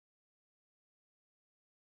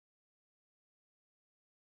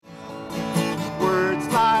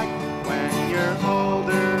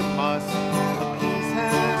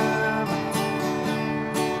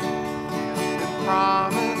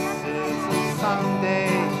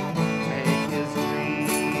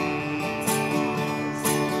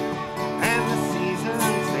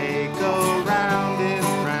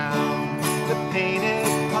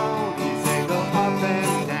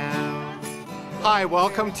Hi,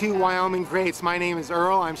 welcome to Wyoming Greats. My name is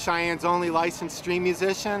Earl. I'm Cheyenne's only licensed street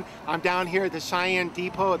musician. I'm down here at the Cheyenne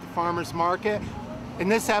Depot at the Farmers Market. In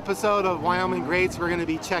this episode of Wyoming Greats, we're going to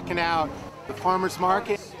be checking out the Farmers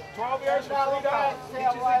Market. 12 years for $3.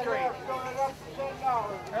 Peaches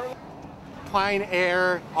and cream. Plein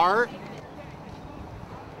air art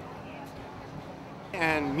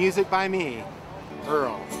and music by me,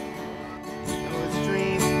 Earl. Those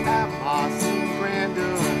dreams have awesome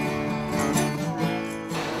grandeur.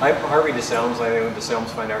 I'm Harvey Deselms. I own Deselms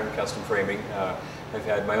Fine Art and Custom Framing. I've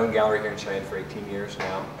had my own gallery here in Cheyenne for 18 years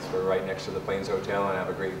now. So we're right next to the Plains Hotel and I have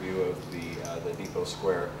a great view of the Depot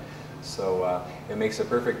Square. So it makes a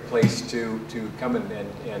perfect place to come and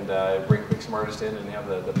bring some artists in and have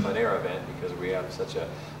the plein air event, because we have such a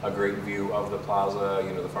great view of the plaza.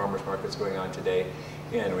 You know, the farmers market's going on today,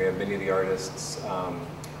 and we have many of the artists,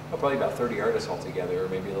 probably about 30 artists altogether, or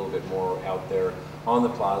maybe a little bit more out there on the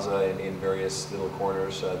plaza and in various little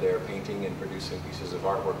corners. They're painting and producing pieces of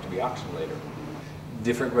artwork to be auctioned later.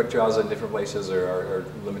 Different quick draws in different places are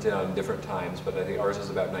limited on different times, but I think ours is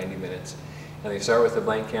about 90 minutes. And they start with a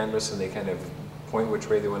blank canvas and they kind of point which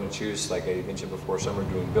way they want to choose. Like I mentioned before, some are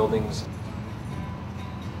doing buildings.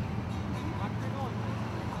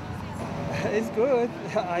 It's good.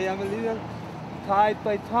 I am a little tight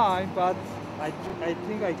by time, but I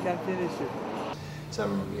think I can finish it.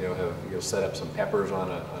 Some, have set up some peppers on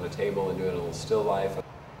a table and doing a little still life.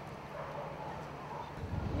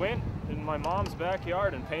 Went in my mom's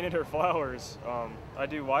backyard and painted her flowers. I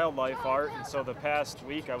do wildlife art, and so the past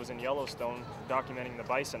week I was in Yellowstone documenting the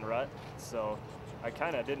bison rut, so I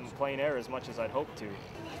kind of didn't plein air as much as I'd hoped to.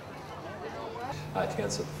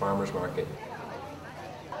 Tents at the farmers market.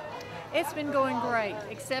 It's been going great,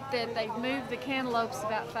 except that they've moved the cantaloupes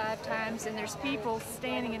about 5 times and there's people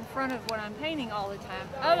standing in front of what I'm painting all the time.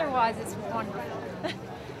 Otherwise, it's wonderful.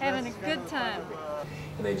 Having a good time.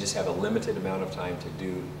 And they just have a limited amount of time to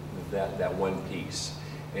do that one piece.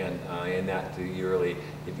 And in that,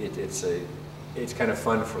 it's kind of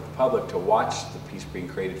fun for the public to watch the piece being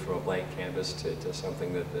created from a blank canvas to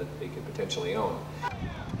something that they could potentially own.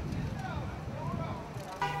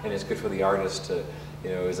 And it's good for the artist to,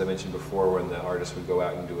 as I mentioned before, when the artist would go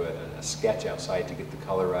out and do a sketch outside to get the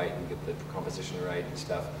color right and get the composition right and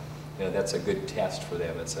stuff, that's a good test for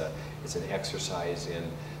them. It's an exercise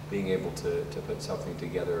in being able to put something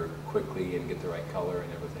together quickly and get the right color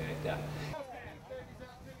and everything like that.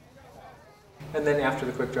 And then after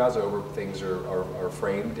the quick draw's over, things are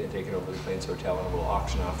framed and taken over to the Plains Hotel, and we'll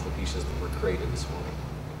auction off the pieces that were created this morning.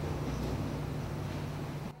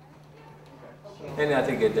 And I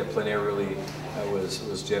think that plein air really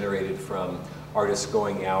was generated from artists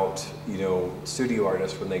going out, studio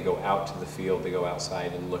artists, when they go out to the field, they go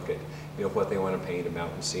outside and look at, what they want to paint, a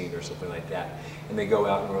mountain scene or something like that. And they go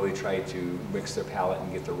out and really try to mix their palette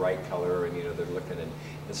and get the right color, and they're looking, and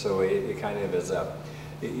so it kind of is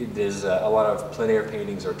there's a lot of plein air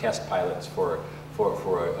paintings or test pilots for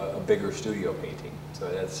a bigger studio painting.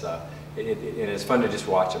 So that's and it's fun to just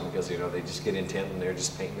watch them, because they just get intent and they're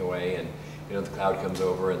just painting away, and the cloud comes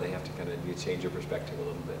over and they have to kind of change their perspective a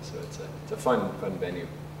little bit. So it's a fun venue.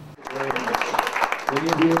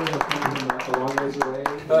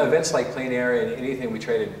 Events like plein air and anything we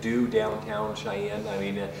try to do downtown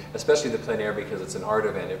Cheyenne, especially the plein air, because it's an art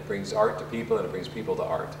event. It brings art to people and it brings people to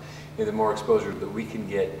art. The more exposure that we can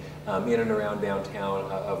get in and around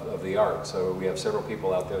downtown of the art. So we have several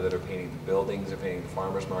people out there that are painting the buildings, they're painting the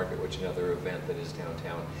farmers market, which is another event that is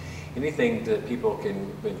downtown. Anything that people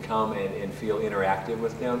can come and feel interactive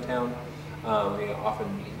with downtown.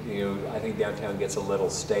 Often, I think downtown gets a little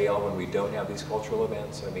stale when we don't have these cultural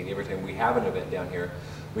events. Every time we have an event down here,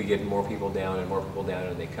 we get more people down,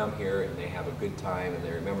 and they come here and they have a good time and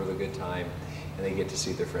they remember the good time, and they get to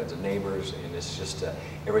see their friends and neighbors, and it's just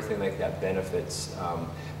everything like that benefits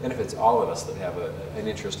all of us that have an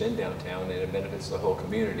interest in downtown, and it benefits the whole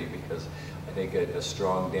community, because I think a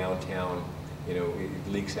strong downtown, it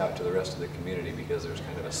leaks out to the rest of the community, because there's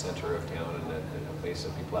kind of a center of town and a place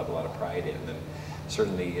that people have a lot of pride in. And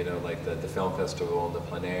certainly, like the film festival and the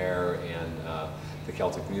plein air and the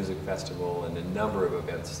Celtic Music Festival and a number of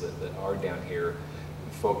events that are down here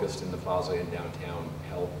focused in the plaza in downtown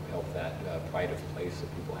help that pride of place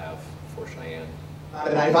that people have for Cheyenne.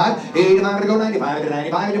 95, 85 to go 95 to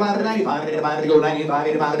 95, 85 to 95, 85 to go 95,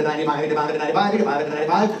 85 to 95, 85 to 95, 85 to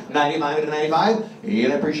 95, 95 to 95.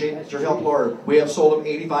 And I appreciate Mr. Help Lord. We have sold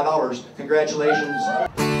him $85. Congratulations.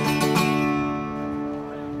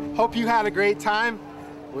 Hope you had a great time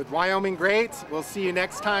with Wyoming Greats. We'll see you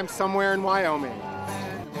next time somewhere in Wyoming.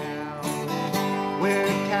 We're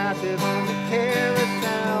captive on the carriage.